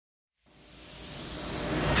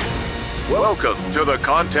Welcome to the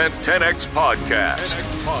Content 10X Podcast,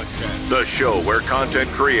 the show where content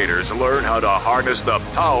creators learn how to harness the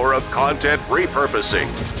power of content repurposing.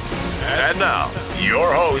 And now,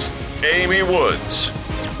 your host, Amy Woods.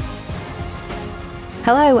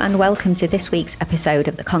 Hello and welcome to this week's episode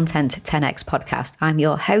of the Content 10X podcast. I'm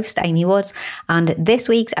your host, Amy Woods, and this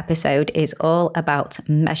week's episode is all about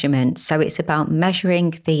measurement. So it's about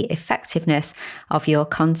measuring the effectiveness of your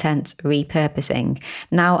content repurposing.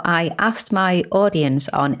 Now, I asked my audience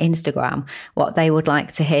on Instagram what they would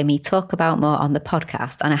like to hear me talk about more on the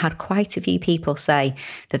podcast, and I had quite a few people say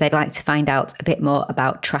that they'd like to find out a bit more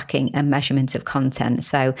about tracking and measurement of content.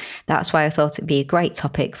 So that's why I thought it'd be a great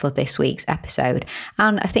topic for this week's episode.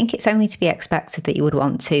 And I think it's only to be expected that you would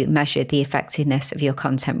want to measure the effectiveness of your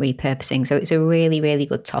content repurposing. So it's a really, really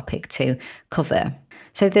good topic to cover.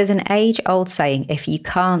 So there's an age-old saying, if you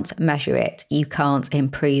can't measure it, you can't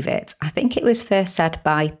improve it. I think it was first said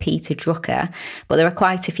by Peter Drucker, but there are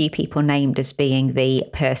quite a few people named as being the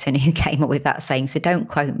person who came up with that saying, so don't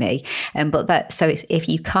quote me. So it's if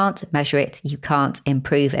you can't measure it, you can't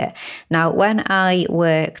improve it. Now, when I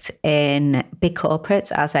worked in big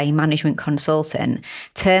corporates as a management consultant,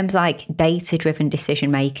 terms like data-driven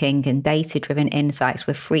decision-making and data-driven insights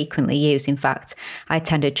were frequently used. In fact, I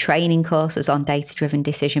attended training courses on data-driven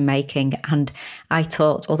decision making, and I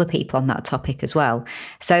taught other people on that topic as well.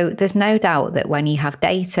 So there's no doubt that when you have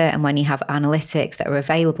data and when you have analytics that are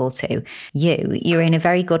available to you, you're in a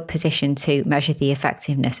very good position to measure the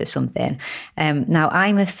effectiveness of something. Now,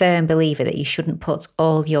 I'm a firm believer that you shouldn't put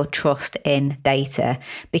all your trust in data,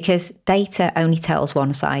 because data only tells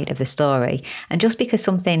one side of the story. And just because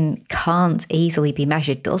something can't easily be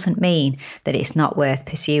measured doesn't mean that it's not worth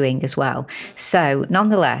pursuing as well. So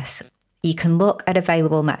nonetheless, you can look at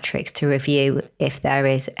available metrics to review if there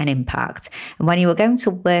is an impact. And when you are going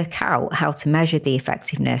to work out how to measure the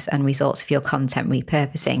effectiveness and results of your content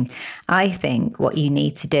repurposing, I think what you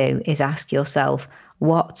need to do is ask yourself,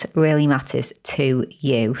 what really matters to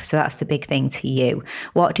you? So that's the big thing to you.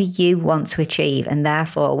 What do you want to achieve? And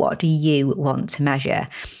therefore, what do you want to measure?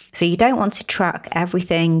 So you don't want to track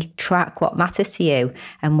everything, track what matters to you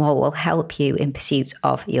and what will help you in pursuit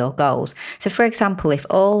of your goals. So for example, if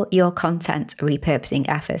all your content repurposing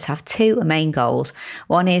efforts have two main goals,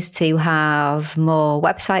 one is to have more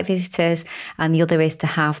website visitors and the other is to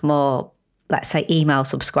have more, let's say, email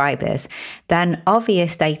subscribers, then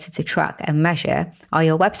obvious data to track and measure are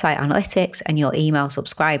your website analytics and your email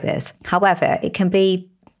subscribers. However, it can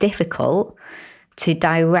be difficult to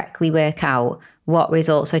directly work out what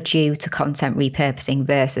results are due to content repurposing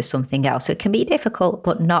versus something else. So it can be difficult,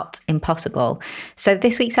 but not impossible. So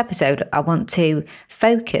this week's episode, I want to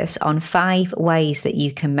focus on 5 ways that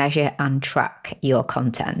you can measure and track your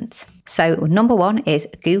content. So number 1 is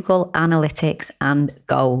Google Analytics and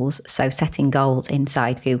goals. So setting goals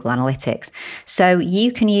inside Google Analytics. So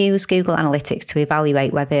you can use Google Analytics to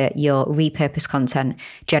evaluate whether your repurposed content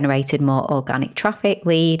generated more organic traffic,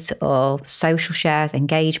 leads, or social shares,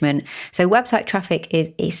 engagement. So website traffic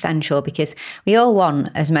is essential because we all want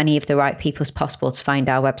as many of the right people as possible to find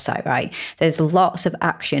our website, right? There's lots of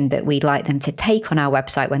action that we'd like them to take on our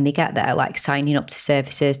website when they get there, like signing up to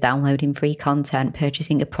services, downloading free content,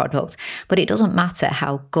 purchasing a product. But it doesn't matter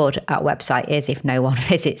how good our website is if no one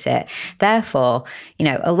visits it. Therefore,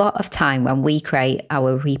 a lot of time when we create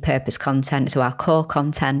our repurposed content, so our core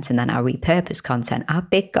content and then our repurposed content, our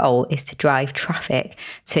big goal is to drive traffic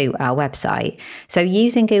to our website. So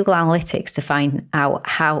using Google Analytics to find out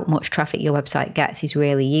how much traffic your website gets is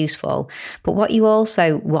really useful. But what you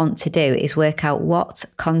also want to do is work out what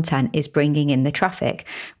content is bringing in the traffic.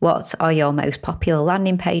 What are your most popular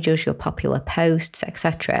landing pages, your popular posts,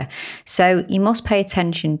 etc. So you must pay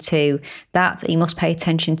attention to that. You must pay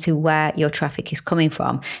attention to where your traffic is coming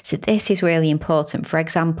from. So this is really important. For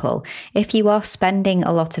example, if you are spending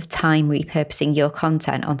a lot of time repurposing your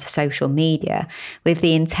content onto social media with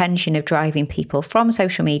the intention of driving people from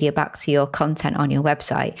social media back to your content on your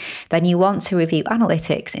website, then you want to review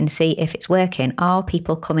analytics and see if it's working. Are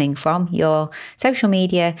people coming from your social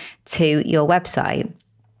media to your website?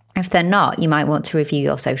 If they're not, you might want to review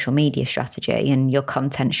your social media strategy and your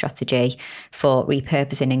content strategy for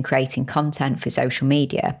repurposing and creating content for social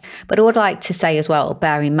media. But I would like to say as well,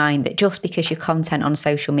 bear in mind that just because your content on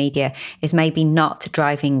social media is maybe not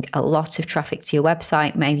driving a lot of traffic to your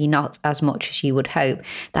website, maybe not as much as you would hope,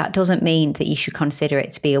 that doesn't mean that you should consider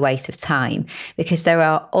it to be a waste of time, because there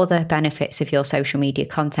are other benefits of your social media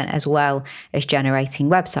content as well as generating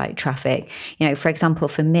website traffic. For example,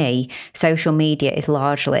 for me, social media is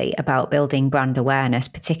largely specifically about building brand awareness,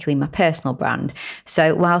 particularly my personal brand.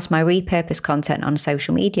 So whilst my repurposed content on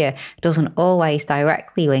social media doesn't always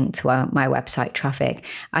directly link to my website traffic,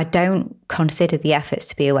 I don't consider the efforts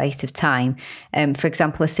to be a waste of time. For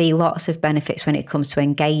example, I see lots of benefits when it comes to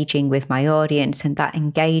engaging with my audience, and that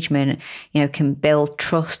engagement, can build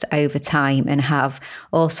trust over time and have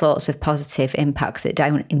all sorts of positive impacts that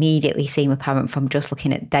don't immediately seem apparent from just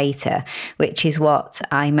looking at data, which is what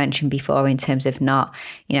I mentioned before in terms of not,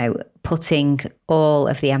 putting all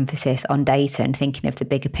of the emphasis on data and thinking of the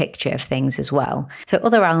bigger picture of things as well. So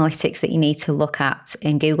other analytics that you need to look at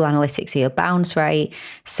in Google Analytics are your bounce rate.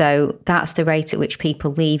 So that's the rate at which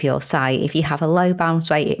people leave your site. If you have a low bounce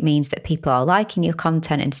rate, it means that people are liking your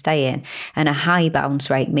content and staying. And a high bounce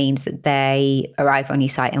rate means that they arrive on your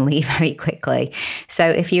site and leave very quickly. So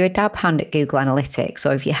if you're a dab hand at Google Analytics,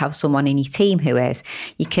 or if you have someone in your team who is,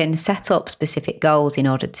 you can set up specific goals in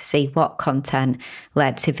order to see what content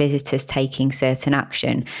led to visitors taking certain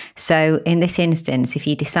action. So in this instance, if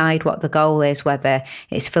you decide what the goal is, whether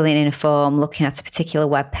it's filling in a form, looking at a particular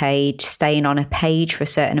web page, staying on a page for a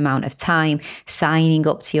certain amount of time, signing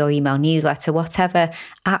up to your email newsletter, whatever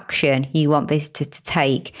action you want visitors to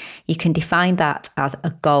take, you can define that as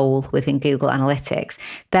a goal within Google Analytics.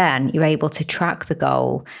 Then you're able to track the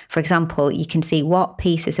goal. For example, you can see what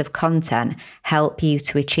pieces of content help you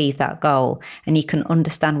to achieve that goal, and you can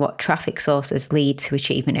understand what traffic sources lead to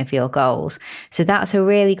achievement of your goals. So that's a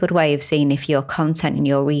really good way of seeing if your content and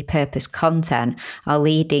your repurposed content are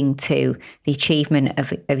leading to the achievement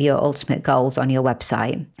of your ultimate goals on your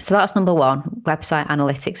website. So that's number one. Website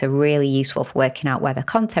analytics are really useful for working out whether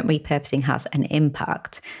content repurposing has an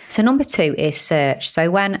impact. So number two is search.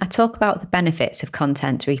 So when I talk about the benefits of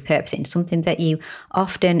content repurposing, something that you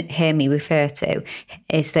often hear me refer to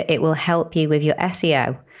is that it will help you with your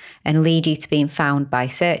SEO and lead you to being found by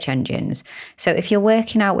search engines. So if you're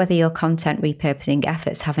working out whether your content repurposing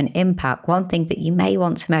efforts have an impact, one thing that you may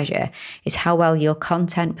want to measure is how well your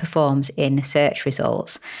content performs in search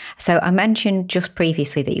results. So I mentioned just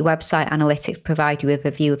previously that your website analytics provide you with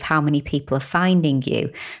a view of how many people are finding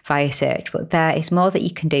you via search, but there is more that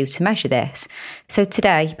you can do to measure this. So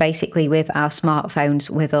today, basically with our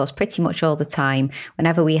smartphones with us pretty much all the time,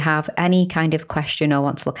 whenever we have any kind of question or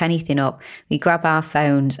want to look anything up, we grab our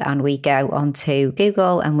phones and we go onto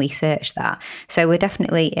Google and we search that. So we're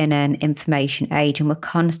definitely in an information age and we're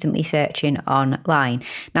constantly searching online.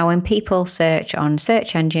 Now, when people search on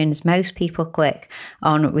search engines, most people click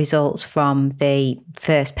on results from the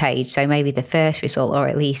first page. So maybe the first result, or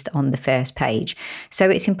at least on the first page. So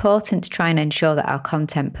it's important to try and ensure that our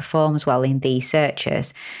content performs well in these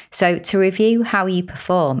searches. So to review how you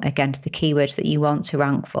perform against the keywords that you want to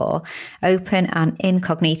rank for, open an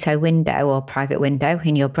incognito window or private window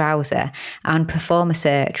in your browser and perform a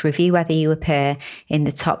search. Review whether you appear in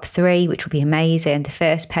the top 3, which will be amazing, the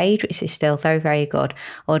first page, which is still very, very good,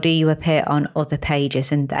 or do you appear on other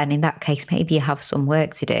pages? And then in that case, maybe you have some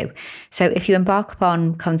work to do. So if you embark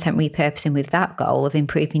upon content repurposing with that goal of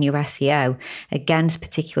improving your SEO against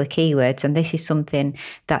particular keywords, and this is something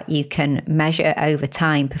that you can measure over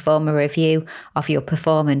time, perform a review of your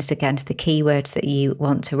performance against the keywords that you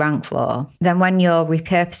want to rank for. Then when you're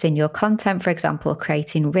repurposing your content, for example,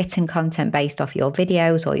 creating written content based off your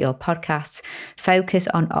videos or your podcasts, focus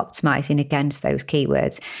on optimizing against those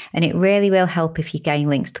keywords. And it really will help if you gain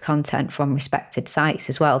links to content from respected sites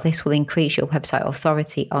as well. This will increase your website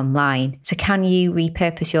authority online. So can you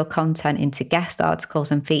repurpose your content into guest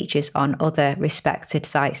articles and features on other respected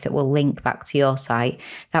sites that will link back to your site?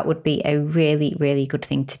 That would be a really, really good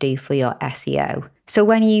thing to do for your SEO. So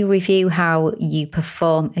when you review how you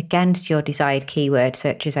perform against your desired keyword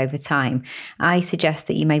searches over time, I suggest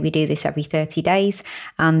that you maybe do this every 30 days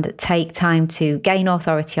and take time to gain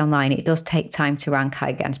authority online. It does take time to rank high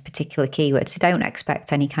against particular keywords, so don't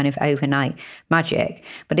expect any kind of overnight magic.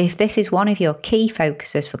 But if this is one of your key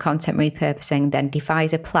focuses for content repurposing, then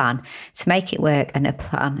devise a plan to make it work and a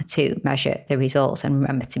plan to measure the results, and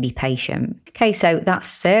remember to be patient. Okay, so that's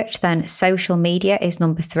search. Then social media is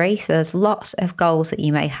number 3. So there's lots of goals that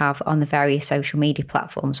you may have on the various social media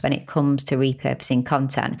platforms when it comes to repurposing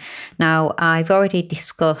content. Now, I've already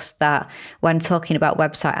discussed that when talking about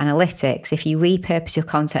website analytics, if you repurpose your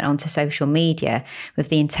content onto social media with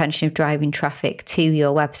the intention of driving traffic to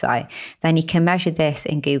your website, then you can measure this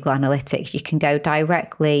in Google Analytics. You can go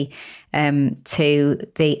directly to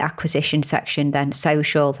the acquisition section, then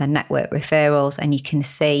social, then network referrals, and you can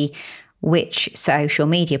see which social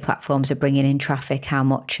media platforms are bringing in traffic, how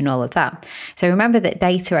much, and all of that. So remember that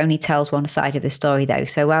data only tells one side of the story though.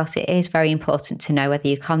 So whilst it is very important to know whether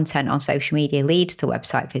your content on social media leads to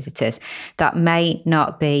website visitors, that may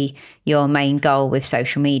not be your main goal with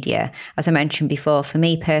social media. As I mentioned before, for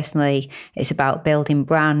me personally, it's about building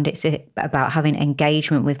brand. It's about having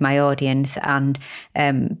engagement with my audience and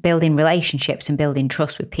building relationships and building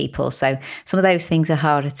trust with people. So some of those things are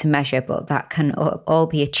harder to measure, but that can all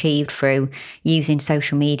be achieved through using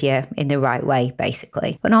social media in the right way,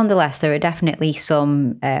 basically. But nonetheless, there are definitely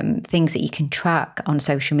some things that you can track on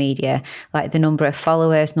social media, like the number of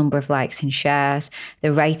followers, number of likes and shares,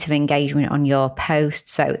 the rate of engagement on your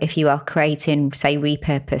posts. So if you are creating, say,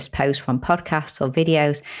 repurposed posts from podcasts or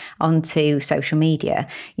videos onto social media,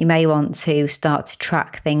 you may want to start to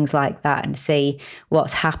track things like that and see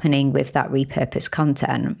what's happening with that repurposed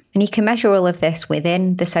content. And you can measure all of this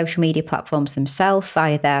within the social media platforms themselves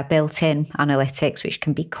via their built-in analytics, which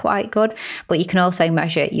can be quite good. But you can also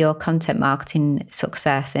measure your content marketing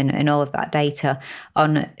success and all of that data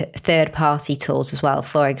on third-party tools as well.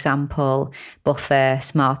 For example, Buffer,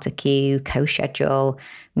 SmarterQ, CoSchedule,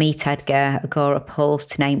 Meet Edgar, Agora Pulse,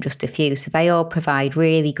 to name just a few. So they all provide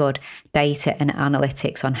really good data and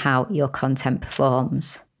analytics on how your content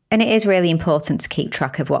performs. And it is really important to keep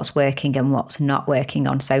track of what's working and what's not working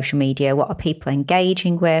on social media. What are people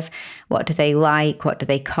engaging with? What do they like? What do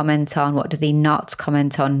they comment on? What do they not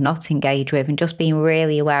comment on, not engage with? And just being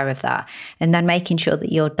really aware of that. And then making sure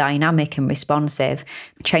that you're dynamic and responsive,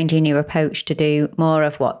 changing your approach to do more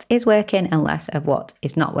of what is working and less of what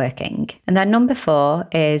is not working. And then number 4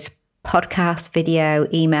 is podcast, video,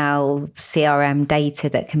 email, CRM data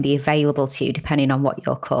that can be available to you depending on what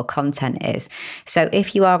your core content is. So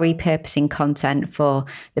if you are repurposing content for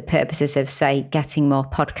the purposes of, say, getting more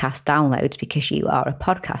podcast downloads because you are a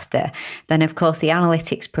podcaster, then of course the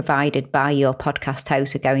analytics provided by your podcast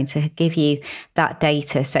hosts are going to give you that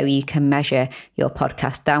data so you can measure your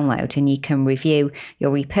podcast downloads and you can review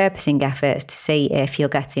your repurposing efforts to see if you're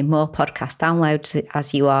getting more podcast downloads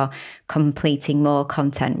as you are completing more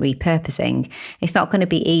content repurposing. It's not going to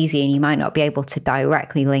be easy and you might not be able to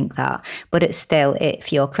directly link that, but it's still,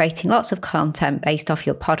 if you're creating lots of content based off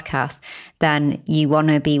your podcast, then you want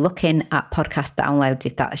to be looking at podcast downloads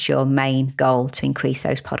if that's your main goal, to increase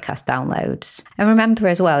those podcast downloads. And remember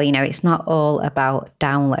as well, it's not all about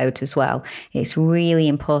downloads as well. It's really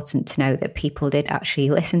important to know that people did actually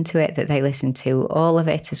listen to it, that they listened to all of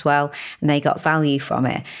it as well, and they got value from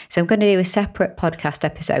it. So I'm going to do a separate podcast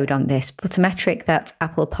episode on this, but a metric that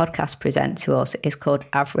Apple Podcasts present to us is called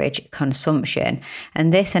average consumption.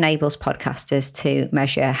 And this enables podcasters to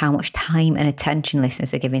measure how much time and attention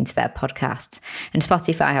listeners are giving to their podcasts. And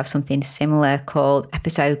Spotify have something similar called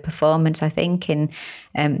episode performance, I think, in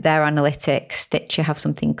their analytics. Stitcher have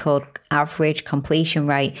something called average completion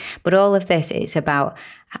rate. But all of this, it's about,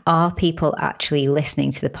 are people actually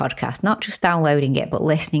listening to the podcast, not just downloading it, but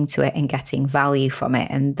listening to it and getting value from it?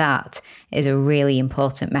 And that is a really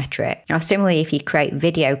important metric. Now, similarly, if you create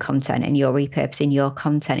video content and you're repurposing your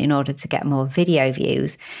content in order to get more video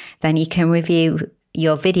views, then you can review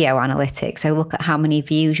your video analytics. So look at how many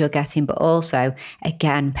views you're getting, but also,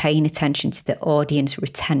 again, paying attention to the audience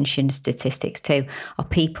retention statistics too. Are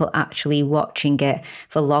people actually watching it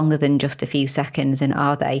for longer than just a few seconds? And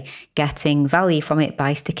are they getting value from it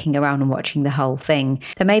by sticking around and watching the whole thing?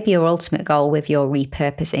 Then maybe your ultimate goal with your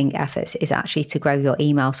repurposing efforts is actually to grow your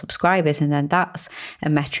email subscribers. And then that's a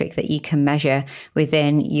metric that you can measure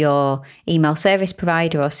within your email service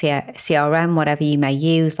provider or CRM, whatever you may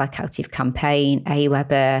use, like ActiveCampaign,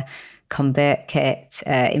 Aweber, ConvertKit,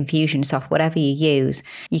 Infusionsoft, whatever you use,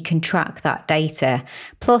 you can track that data.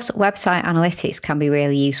 Plus, website analytics can be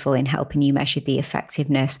really useful in helping you measure the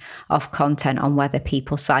effectiveness of content on whether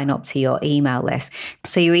people sign up to your email list.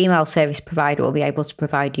 So your email service provider will be able to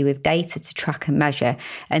provide you with data to track and measure,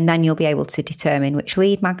 and then you'll be able to determine which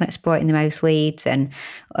lead magnets brought in the most leads and,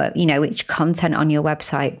 which content on your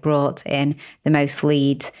website brought in the most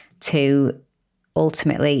leads to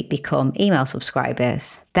ultimately become email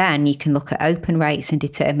subscribers. Then you can look at open rates and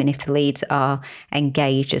determine if the leads are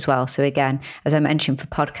engaged as well. So again, as I mentioned, for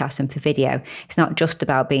podcasts and for video, it's not just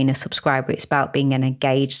about being a subscriber, it's about being an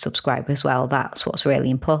engaged subscriber as well. That's what's really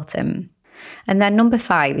important. And then number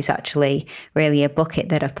 5 is actually really a bucket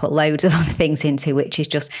that I've put loads of other things into, which is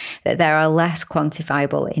just that there are less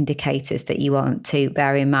quantifiable indicators that you want to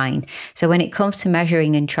bear in mind. So when it comes to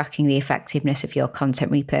measuring and tracking the effectiveness of your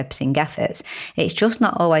content repurposing efforts, it's just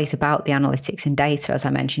not always about the analytics and data, as I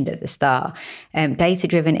mentioned at the start.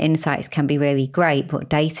 Data-driven insights can be really great, but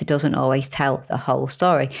data doesn't always tell the whole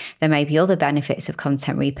story. There may be other benefits of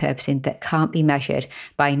content repurposing that can't be measured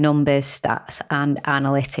by numbers, stats, and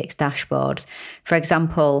analytics dashboards. For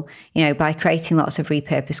example, by creating lots of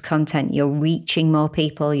repurposed content, you're reaching more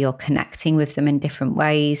people, you're connecting with them in different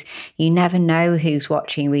ways. You never know who's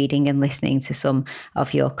watching, reading, and listening to some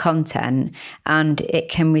of your content. And it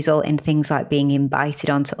can result in things like being invited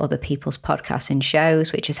onto other people's podcasts and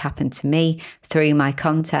shows, which has happened to me through my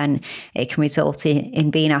content. It can result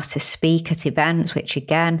in being asked to speak at events, which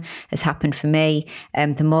again has happened for me.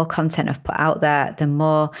 The more content I've put out there, the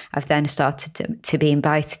more I've then started to be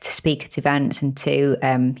invited to speak at events and to,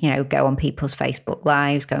 go on people's Facebook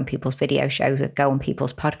Lives, go on people's video shows, go on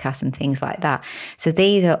people's podcasts and things like that. So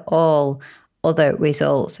these are all other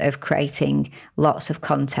results of creating lots of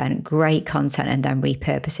content, great content, and then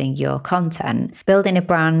repurposing your content. Building a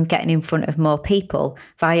brand, getting in front of more people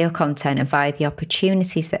via your content and via the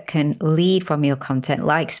opportunities that can lead from your content,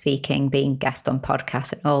 like speaking, being guest on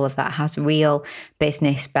podcasts, and all of that has real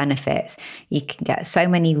business benefits. You can get so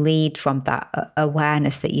many leads from that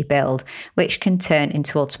awareness that you build, which can turn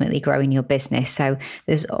into ultimately growing your business. So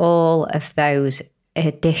there's all of those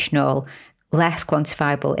additional less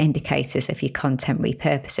quantifiable indicators of your content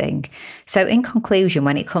repurposing. So in conclusion,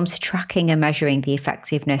 when it comes to tracking and measuring the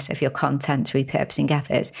effectiveness of your content repurposing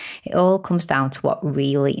efforts, it all comes down to what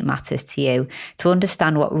really matters to you. To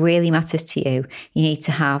understand what really matters to you, you need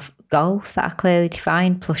to have goals that are clearly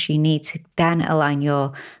defined, plus you need to then align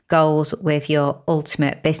your goals with your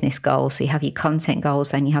ultimate business goals. So you have your content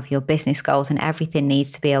goals, then you have your business goals, and everything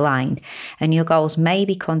needs to be aligned. And your goals may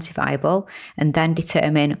be quantifiable, and then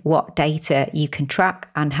determine what data you can track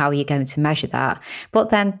and how you're going to measure that. But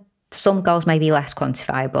then some goals may be less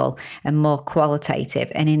quantifiable and more qualitative.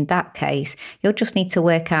 And in that case, you'll just need to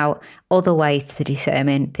work out other ways to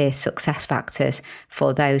determine the success factors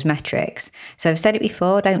for those metrics. So I've said it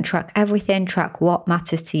before, don't track everything, track what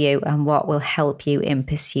matters to you and what will help you in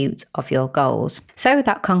pursuit of your goals. So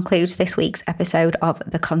that concludes this week's episode of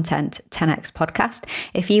the Content 10X podcast.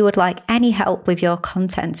 If you would like any help with your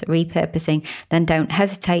content repurposing, then don't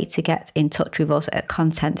hesitate to get in touch with us at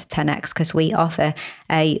Content 10X, because we offer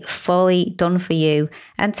a fully done for you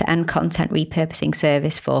end-to-end content repurposing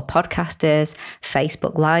service for podcasters,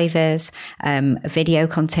 Facebook Livers, video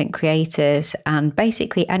content creators, and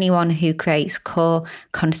basically anyone who creates core,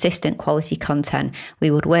 consistent quality content.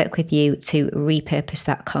 We would work with you to repurpose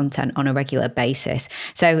that content on a regular basis.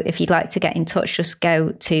 So if you'd like to get in touch, just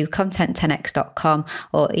go to content10x.com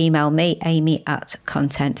or email me, Amy, at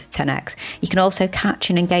content10x. You can also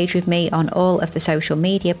catch and engage with me on all of the social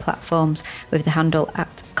media platforms with the handle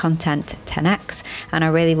at content10x, and I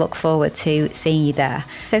really look forward to seeing you there.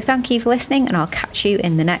 So thank you for listening, and I'll catch you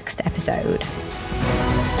in the next episode.